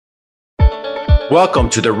Welcome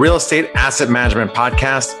to the Real Estate Asset Management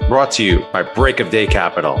Podcast, brought to you by Break of Day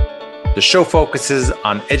Capital. The show focuses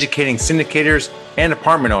on educating syndicators and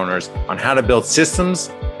apartment owners on how to build systems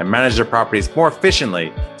and manage their properties more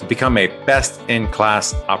efficiently to become a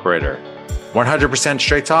best-in-class operator. 100%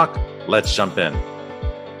 straight talk. Let's jump in. Hey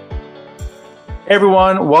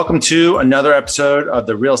everyone, welcome to another episode of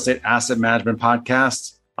the Real Estate Asset Management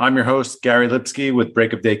Podcast. I'm your host, Gary Lipsky with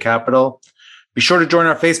Break of Day Capital. Be sure to join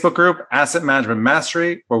our Facebook group, Asset Management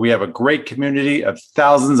Mastery, where we have a great community of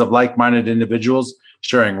thousands of like-minded individuals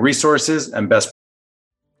sharing resources and best.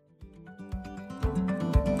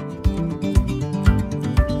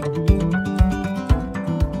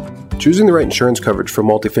 Choosing the right insurance coverage for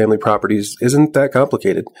multifamily properties isn't that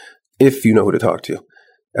complicated if you know who to talk to.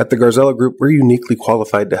 At the Garzella Group, we're uniquely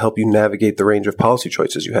qualified to help you navigate the range of policy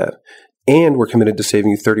choices you have, and we're committed to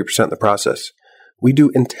saving you 30% in the process. We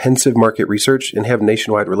do intensive market research and have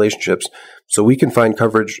nationwide relationships, so we can find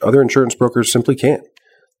coverage other insurance brokers simply can't.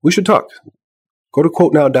 We should talk. Go to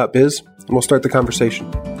quotenow.biz and we'll start the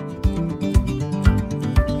conversation.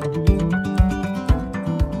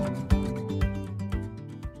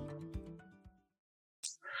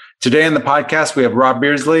 Today on the podcast, we have Rob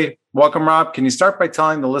Beardsley. Welcome, Rob. Can you start by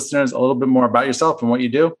telling the listeners a little bit more about yourself and what you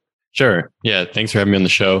do? Sure. Yeah. Thanks for having me on the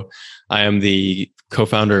show. I am the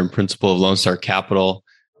co-founder and principal of Lone Star Capital.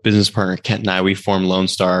 Business partner Kent and I, we formed Lone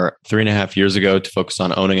Star 3.5 years ago to focus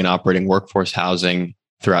on owning and operating workforce housing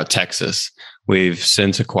throughout Texas. We've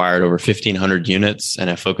since acquired over 1,500 units and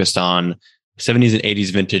have focused on 70s and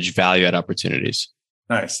 80s vintage value add opportunities.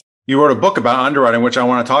 Nice. You wrote a book about underwriting, which I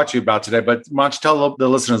want to talk to you about today, but why don't you tell the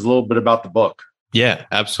listeners a little bit about the book? Yeah,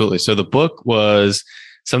 absolutely. So the book was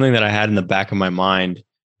something that I had in the back of my mind.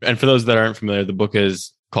 And for those that aren't familiar, the book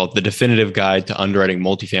is called The Definitive Guide to Underwriting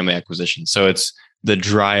Multifamily Acquisition. So it's the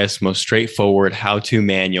driest, most straightforward how-to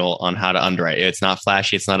manual on how to underwrite. It's not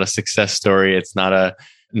flashy. It's not a success story. It's not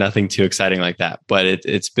nothing too exciting like that. But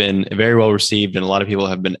it's been very well received. And a lot of people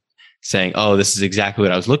have been saying, oh, this is exactly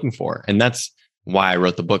what I was looking for. And that's why I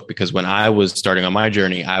wrote the book, because when I was starting on my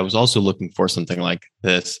journey, I was also looking for something like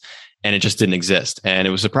this, and it just didn't exist. And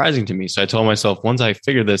it was surprising to me. So I told myself, once I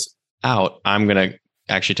figure this out, I'm going to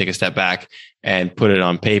actually take a step back and put it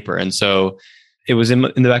on paper. And so it was in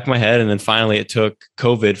the back of my head. And then finally it took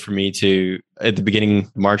COVID for me to, at the beginning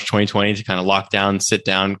of March 2020, to kind of lock down, sit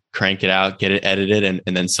down, crank it out, get it edited,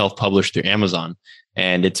 and then self-publish through Amazon.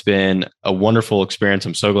 And it's been a wonderful experience.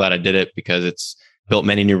 I'm so glad I did it because it's built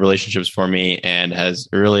many new relationships for me and has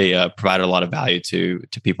really provided a lot of value to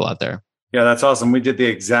people out there. Yeah, that's awesome. We did the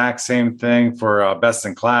exact same thing for Best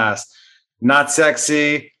in Class. Not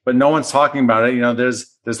sexy, but no one's talking about it. You know, there's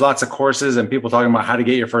lots of courses and people talking about how to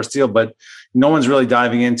get your first deal, but no one's really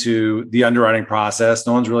diving into the underwriting process.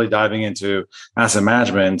 No one's really diving into asset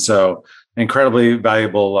management. So incredibly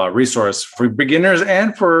valuable resource for beginners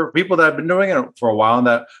and for people that have been doing it for a while and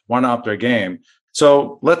that want to up their game.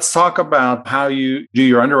 So let's talk about how you do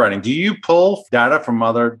your underwriting. Do you pull data from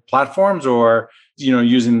other platforms or,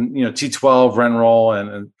 using, T12, rent roll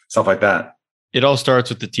and stuff like that? It all starts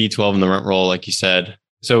with the T12 and the rent roll, like you said.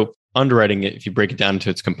 So underwriting it, if you break it down into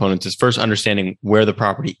its components, is first understanding where the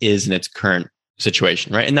property is in its current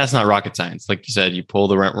situation, right? And that's not rocket science. Like you said, you pull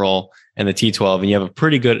the rent roll and the T12 and you have a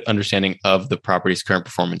pretty good understanding of the property's current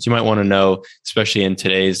performance. You might want to know, especially in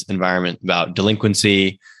today's environment, about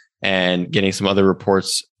delinquency and getting some other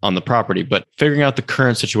reports on the property. But figuring out the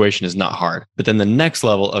current situation is not hard. But then the next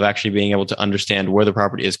level of actually being able to understand where the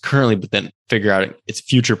property is currently, but then figure out its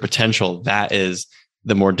future potential, that is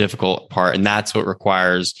the more difficult part. And that's what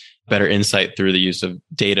requires better insight through the use of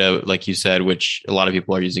data, like you said, which a lot of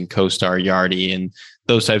people are using CoStar, Yardi, and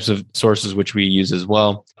those types of sources, which we use as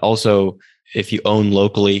well. Also, if you own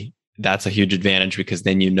locally, that's a huge advantage because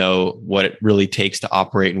then you know what it really takes to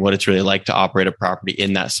operate and what it's really like to operate a property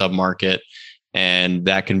in that submarket. And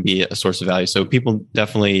that can be a source of value. So people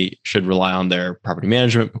definitely should rely on their property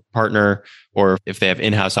management partner, or if they have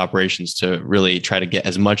in-house operations, to really try to get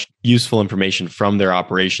as much useful information from their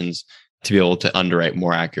operations to be able to underwrite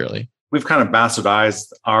more accurately. We've kind of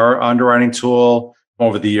bastardized our underwriting tool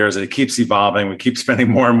over the years, and it keeps evolving. We keep spending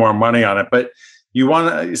more and more money on it, but you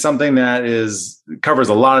want something that covers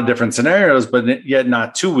a lot of different scenarios, but yet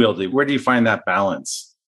not too wieldy. Where do you find that balance?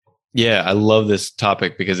 Yeah, I love this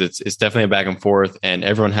topic because it's definitely a back and forth, and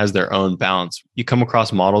everyone has their own balance. You come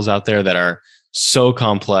across models out there that are so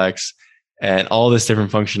complex and all this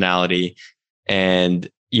different functionality, and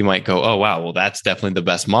you might go, oh, wow, well, that's definitely the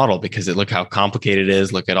best model because look how complicated it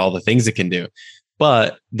is. Look at all the things it can do.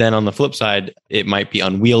 But then on the flip side, it might be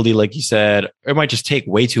unwieldy, like you said, or it might just take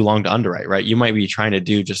way too long to underwrite, right? You might be trying to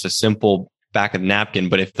do just a simple back of the napkin.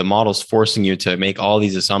 But if the model's forcing you to make all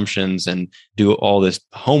these assumptions and do all this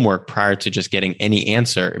homework prior to just getting any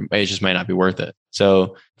answer, it just might not be worth it.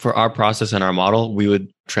 So for our process and our model, we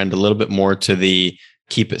would trend a little bit more to the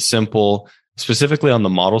keep it simple. Specifically on the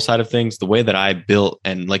model side of things, the way that I built,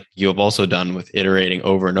 and like you have also done with iterating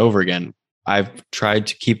over and over again, I've tried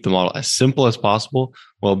to keep the model as simple as possible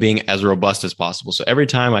while being as robust as possible. So every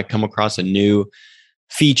time I come across a new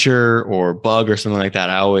feature or bug or something like that,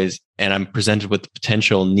 I'm presented with the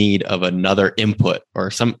potential need of another input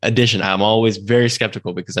or some addition, I'm always very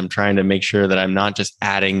skeptical because I'm trying to make sure that I'm not just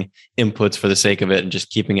adding inputs for the sake of it and just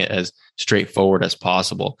keeping it as straightforward as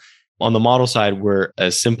possible. On the model side, we're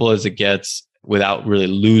as simple as it gets without really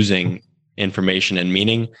losing information and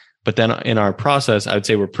meaning. But then in our process, I would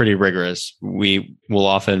say we're pretty rigorous. We will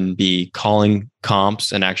often be calling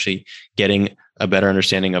comps and actually getting a better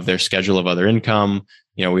understanding of their schedule of other income.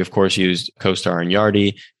 We of course used CoStar and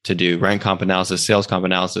Yardi to do rent comp analysis, sales comp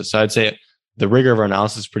analysis. So I'd say the rigor of our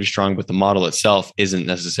analysis is pretty strong, but the model itself isn't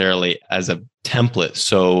necessarily as a template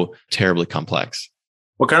so terribly complex.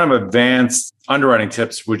 What kind of advanced underwriting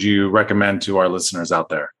tips would you recommend to our listeners out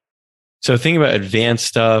there? So thinking about advanced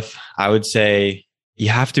stuff, I would say you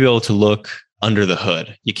have to be able to look under the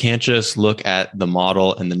hood. You can't just look at the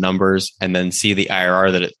model and the numbers and then see the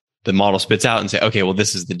IRR that the model spits out and say, okay, well,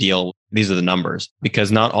 this is the deal. These are the numbers,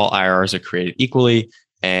 because not all IRRs are created equally.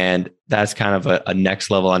 And that's kind of a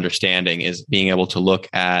next level understanding, is being able to look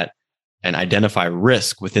at and identify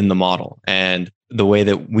risk within the model. And the way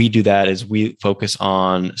that we do that is we focus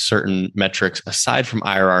on certain metrics aside from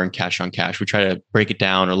IRR and cash on cash. We try to break it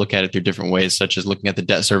down or look at it through different ways, such as looking at the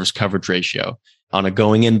debt service coverage ratio on a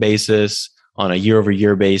going in basis, on a year over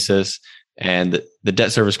year basis. And the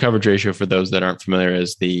debt service coverage ratio, for those that aren't familiar,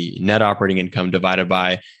 is the net operating income divided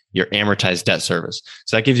by your amortized debt service.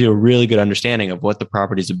 So that gives you a really good understanding of what the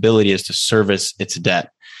property's ability is to service its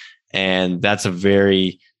debt. And that's a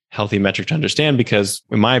very healthy metric to understand, because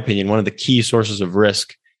in my opinion, one of the key sources of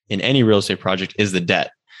risk in any real estate project is the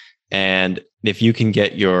debt. And if you can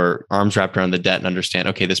get your arms wrapped around the debt and understand,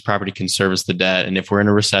 okay, this property can service the debt. And if we're in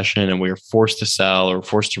a recession and we're forced to sell or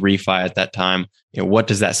forced to refi at that time, what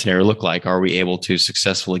does that scenario look like? Are we able to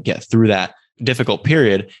successfully get through that difficult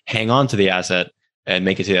period, hang on to the asset and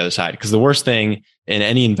make it to the other side? Because the worst thing in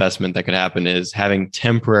any investment that could happen is having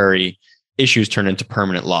temporary issues turn into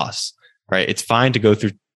permanent loss, right? It's fine to go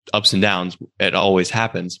through ups and downs. It always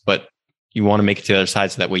happens, but you want to make it to the other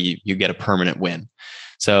side so that way you get a permanent win.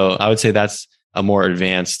 So I would say that's a more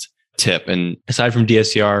advanced tip. And aside from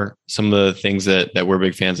DSCR, some of the things that we're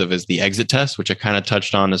big fans of is the exit test, which I kind of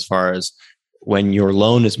touched on as far as when your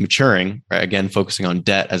loan is maturing, right? Again, focusing on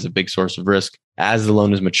debt as a big source of risk. As the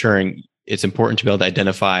loan is maturing, it's important to be able to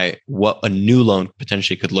identify what a new loan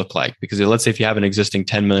potentially could look like. Because let's say if you have an existing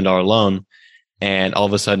 $10 million loan and all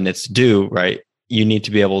of a sudden it's due, right? You need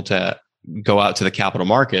to be able to go out to the capital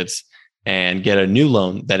markets and get a new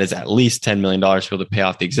loan that is at least $10 million to be able to pay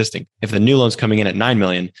off the existing. If the new loan's coming in at $9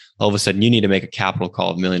 million, all of a sudden you need to make a capital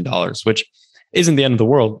call of $1 million, which isn't the end of the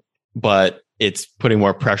world, but it's putting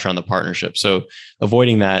more pressure on the partnership. So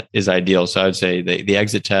avoiding that is ideal. So I would say the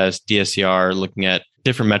exit test, DSCR, looking at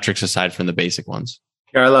different metrics aside from the basic ones.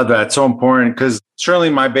 Yeah, I love that. It's so important, because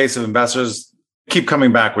certainly my base of investors keep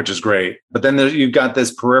coming back, which is great. But then you've got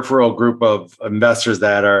this peripheral group of investors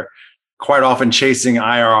that are quite often chasing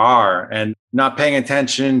IRR and not paying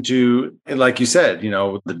attention to, like you said,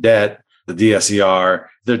 the debt, the DSCR.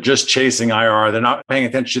 They're just chasing IRR. They're not paying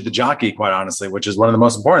attention to the jockey, quite honestly, which is one of the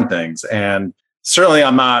most important things. And certainly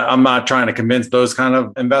I'm not trying to convince those kind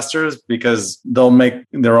of investors, because they'll make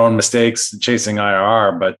their own mistakes chasing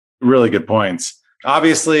IRR, but really good points.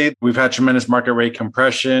 Obviously, we've had tremendous market rate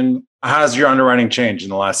compression. How's your underwriting changed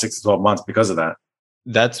in the last 6 to 12 months because of that?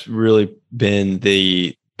 That's really been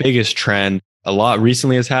the biggest trend. A lot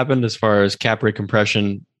recently has happened as far as cap rate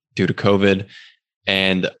compression due to COVID.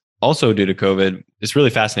 And also due to COVID, it's really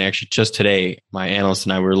fascinating. Actually, just today, my analyst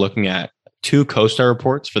and I were looking at 2 CoStar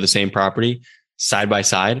reports for the same property side by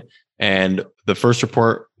side. And the first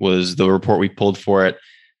report was the report we pulled for it,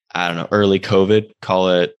 early COVID, call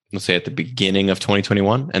it, let's say at the beginning of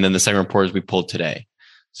 2021. And then the second report is we pulled today.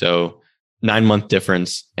 So 9-month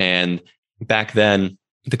difference. And back then,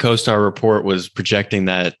 the CoStar report was projecting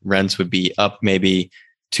that rents would be up maybe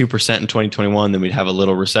 2% in 2021. Then we'd have a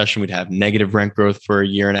little recession. We'd have negative rent growth for a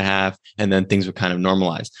year and a half, and then things would kind of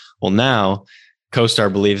normalize. Well, now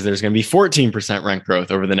CoStar believes there's going to be 14% rent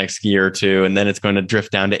growth over the next year or two, and then it's going to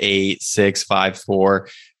drift down to 8, 6, 5, 4.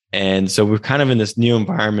 And so we're kind of in this new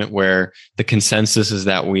environment where the consensus is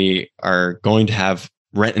that we are going to have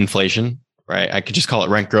rent inflation, right? I could just call it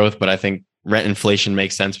rent growth, but I think rent inflation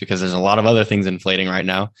makes sense because there's a lot of other things inflating right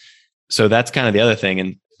now. So that's kind of the other thing.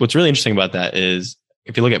 And what's really interesting about that is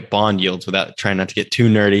if you look at bond yields, without trying not to get too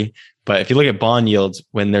nerdy, but if you look at bond yields,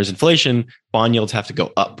 when there's inflation, bond yields have to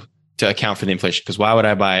go up to account for the inflation. Because why would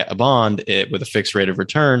I buy a bond with a fixed rate of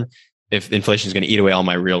return if inflation is going to eat away all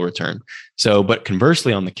my real return? So, but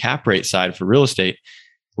conversely, on the cap rate side for real estate,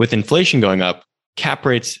 with inflation going up, cap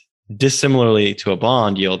rates, dissimilarly to a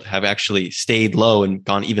bond yield, have actually stayed low and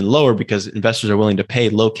gone even lower because investors are willing to pay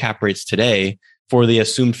low cap rates today for the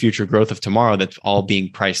assumed future growth of tomorrow that's all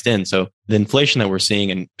being priced in. So the inflation that we're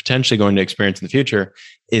seeing and potentially going to experience in the future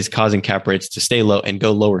is causing cap rates to stay low and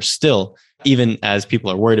go lower still, even as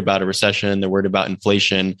people are worried about a recession, they're worried about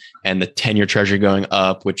inflation and the 10-year treasury going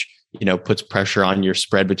up, which, puts pressure on your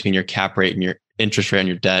spread between your cap rate and your interest rate on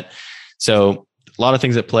your debt. So a lot of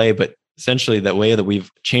things at play, but essentially the way that we've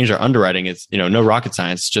changed our underwriting is, no rocket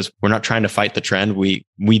science. It's just, we're not trying to fight the trend. We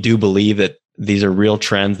do believe that these are real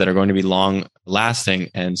trends that are going to be long lasting.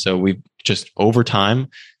 And so we've just over time,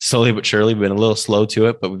 slowly but surely, been a little slow to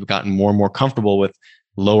it, but we've gotten more and more comfortable with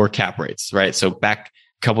lower cap rates, right? So back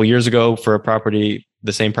a couple of years ago for a property,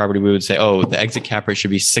 the same property, we would say, oh, the exit cap rate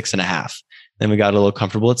should be 6.5. Then we got a little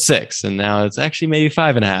comfortable at 6. And now it's actually maybe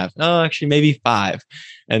 5.5. Oh, actually maybe 5.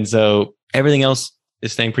 And so everything else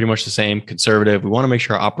is staying pretty much the same, conservative. We want to make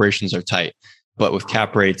sure our operations are tight, but with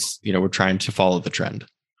cap rates, we're trying to follow the trend.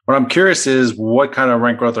 What I'm curious is what kind of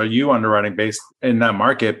rent growth are you underwriting based in that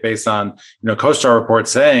market based on, CoStar report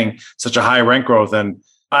saying such a high rent growth. And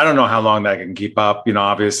I don't know how long that can keep up,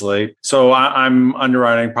 obviously. So I'm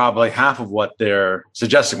underwriting probably half of what they're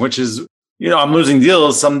suggesting, which is, I'm losing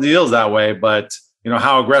some deals that way, but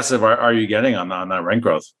how aggressive are you getting on that rent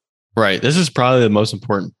growth? Right. This is probably the most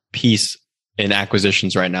important piece in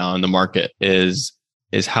acquisitions right now in the market is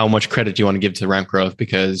how much credit do you want to give to rent growth,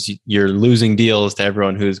 because you're losing deals to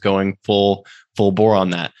everyone who's going full bore on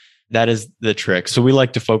that. That is the trick. So we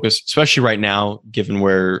like to focus, especially right now, given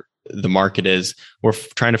where the market is, we're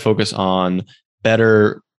trying to focus on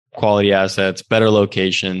better quality assets, better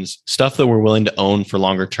locations, stuff that we're willing to own for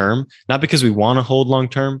longer term, not because we want to hold long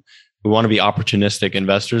term. We want to be opportunistic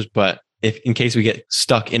investors, but if in case we get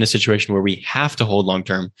stuck in a situation where we have to hold long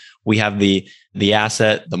term, we have the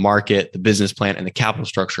asset, the market, the business plan, and the capital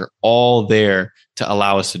structure all there to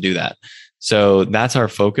allow us to do that. So that's our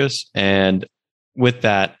focus. And with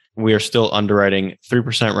that, we are still underwriting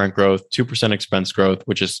 3% rent growth, 2% expense growth,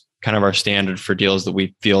 which is kind of our standard for deals that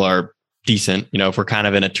we feel are decent. If we're kind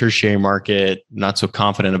of in a tertiary market, not so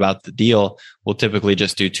confident about the deal, we'll typically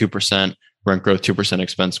just do 2% rent growth, 2%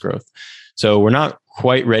 expense growth. So we're not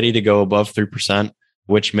quite ready to go above 3%,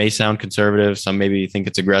 which may sound conservative. Some maybe think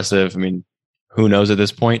it's aggressive. I mean, who knows at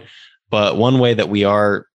this point? But one way that we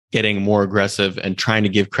are getting more aggressive and trying to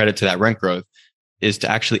give credit to that rent growth is to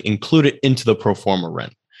actually include it into the pro forma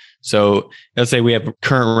rent. So let's say we have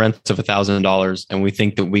current rents of $1,000 and we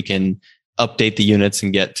think that we can update the units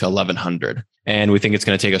and get to 1,100. And we think it's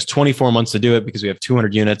going to take us 24 months to do it because we have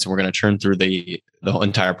 200 units and we're going to churn through the whole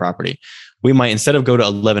entire property. We might, instead of go to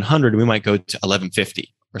 1,100, we might go to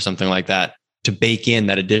 1,150 or something like that to bake in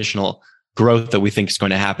that additional growth that we think is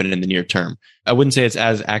going to happen in the near term. I wouldn't say it's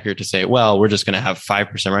as accurate to say, well, we're just going to have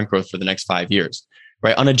 5% rent growth for the next 5 years,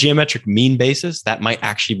 right? On a geometric mean basis, that might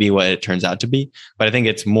actually be what it turns out to be. But I think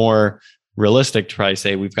it's more realistic to probably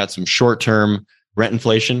say we've got some short-term rent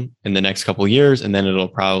inflation in the next couple of years, and then it'll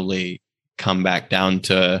probably come back down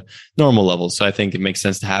to normal levels. So I think it makes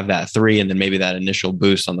sense to have that 3 and then maybe that initial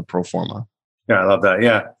boost on the pro forma. Yeah, I love that.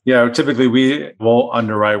 Yeah. Typically, we will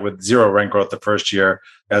underwrite with 0 rent growth the first year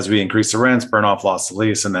as we increase the rents, burn off loss to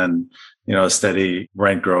lease, and then steady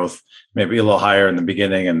rent growth, maybe a little higher in the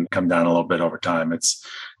beginning and come down a little bit over time. It's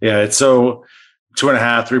so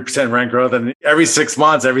 2.5%, 3% rent growth, and every 6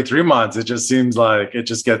 months, every 3 months, it just seems like it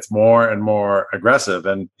just gets more and more aggressive.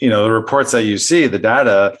 And the reports that you see, the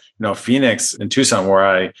data, Phoenix and Tucson, where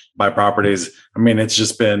I buy properties, I mean, it's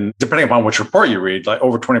just been, depending upon which report you read, like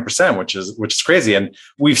over 20%, which is crazy. And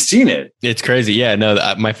we've seen it. It's crazy. Yeah. No,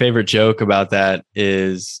 my favorite joke about that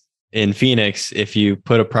is in Phoenix, if you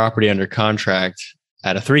put a property under contract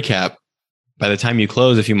at a 3 cap, by the time you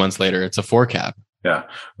close a few months later, it's a 4 cap. Yeah,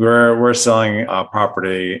 we're selling a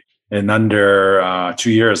property in under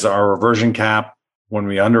 2 years. Our reversion cap when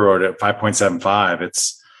we underwrote it 5.75.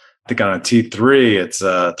 It's, I think on a T3, it's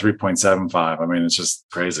 3.75. I mean, it's just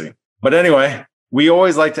crazy. But anyway, we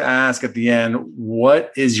always like to ask at the end,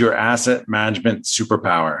 what is your asset management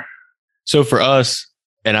superpower? So for us,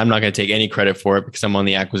 and I'm not going to take any credit for it because I'm on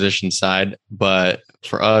the acquisition side, but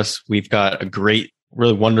for us, we've got a great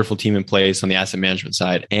really wonderful team in place on the asset management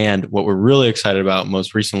side. And what we're really excited about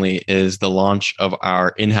most recently is the launch of our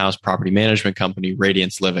in-house property management company,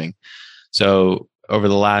 Radiance Living. So over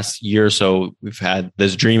the last year or so, we've had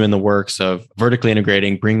this dream in the works of vertically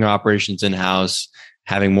integrating, bringing our operations in-house,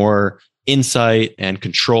 having more insight and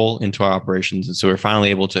control into our operations. And so we're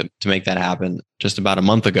finally able to make that happen just about a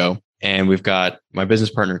month ago. And we've got my business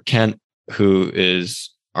partner, Kent, who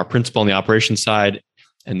is our principal on the operations side.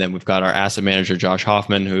 And then we've got our asset manager, Josh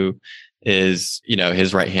Hoffman, who is,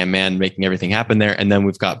 his right-hand man making everything happen there. And then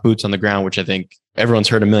we've got boots on the ground, which I think everyone's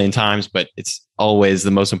heard a million times, but it's always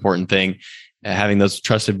the most important thing. Having those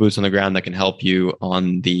trusted boots on the ground that can help you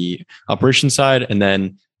on the operations side. And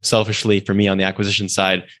then selfishly for me on the acquisition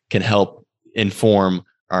side can help inform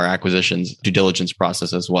our acquisitions due diligence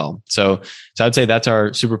process as well. So I'd say that's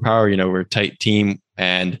our superpower. We're a tight team.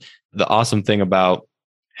 And the awesome thing about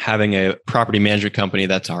having a property management company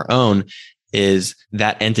that's our own is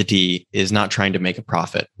that entity is not trying to make a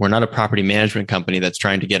profit. We're not a property management company that's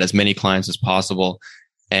trying to get as many clients as possible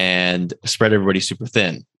and spread everybody super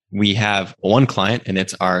thin. We have one client and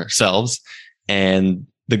it's ourselves. And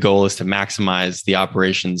the goal is to maximize the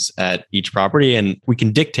operations at each property. And we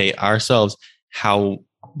can dictate ourselves how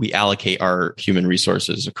we allocate our human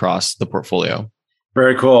resources across the portfolio.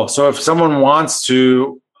 Very cool. So if someone wants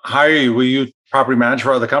to hire you, will you property manage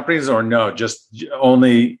for other companies or no, just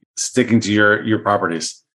only sticking to your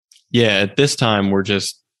properties? Yeah, at this time, we're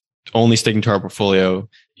just only sticking to our portfolio.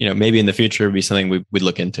 Maybe in the future would be something we'd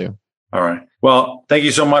look into. All right. Well, thank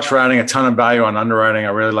you so much for adding a ton of value on underwriting. I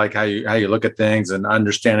really like how you look at things and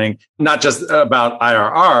understanding not just about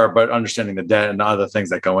IRR, but understanding the debt and other things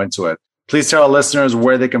that go into it. Please tell our listeners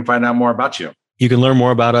where they can find out more about you. You can learn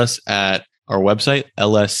more about us at our website,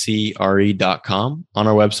 lscre.com. On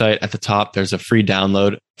our website at the top, there's a free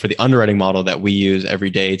download for the underwriting model that we use every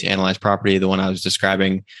day to analyze property, the one I was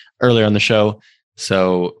describing earlier on the show.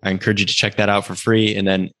 So I encourage you to check that out for free. And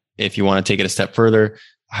then if you want to take it a step further,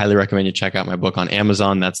 I highly recommend you check out my book on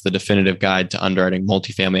Amazon. That's the definitive guide to underwriting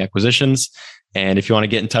multifamily acquisitions. And if you want to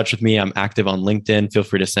get in touch with me, I'm active on LinkedIn. Feel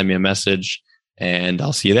free to send me a message and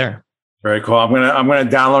I'll see you there. Very cool. I'm gonna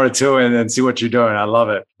download it too and see what you're doing. I love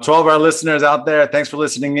it. To all of our listeners out there, thanks for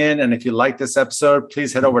listening in. And if you like this episode,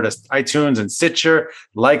 please head over to iTunes and Stitcher,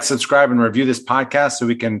 subscribe, and review this podcast so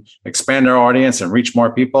we can expand our audience and reach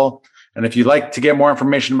more people. And if you'd like to get more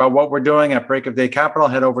information about what we're doing at Break of Day Capital,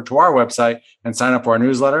 head over to our website and sign up for our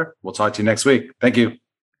newsletter. We'll talk to you next week. Thank you.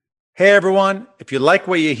 Hey, everyone. If you like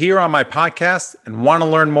what you hear on my podcast and want to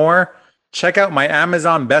learn more, check out my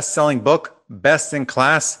Amazon best-selling book, Best in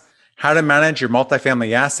Class: How to Manage Your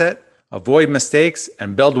Multifamily Asset, Avoid Mistakes,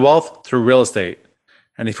 and Build Wealth Through Real Estate.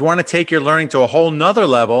 And if you want to take your learning to a whole nother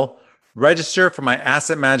level, register for my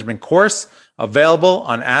asset management course available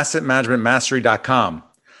on assetmanagementmastery.com.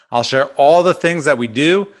 I'll share all the things that we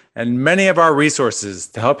do and many of our resources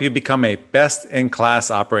to help you become a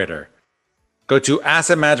best-in-class operator. Go to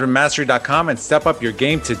assetmanagementmastery.com and step up your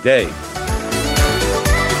game today.